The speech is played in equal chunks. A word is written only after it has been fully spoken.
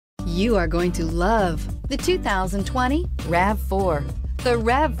You are going to love the 2020 RAV4. The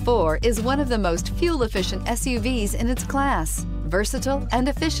RAV4 is one of the most fuel-efficient SUVs in its class. Versatile and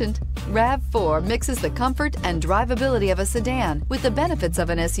efficient, RAV4 mixes the comfort and drivability of a sedan with the benefits of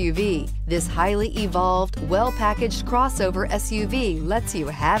an SUV. This highly evolved, well-packaged crossover SUV lets you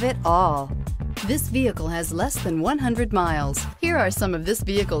have it all. This vehicle has less than 100 miles. Here are some of this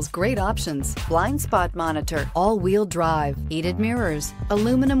vehicle's great options: blind spot monitor, all-wheel drive, heated mirrors,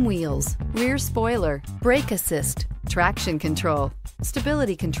 aluminum wheels, rear spoiler, brake assist, traction control,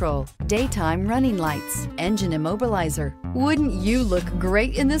 stability control, daytime running lights, engine immobilizer. Wouldn't you look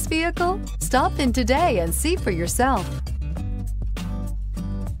great in this vehicle? Stop in today and see for yourself.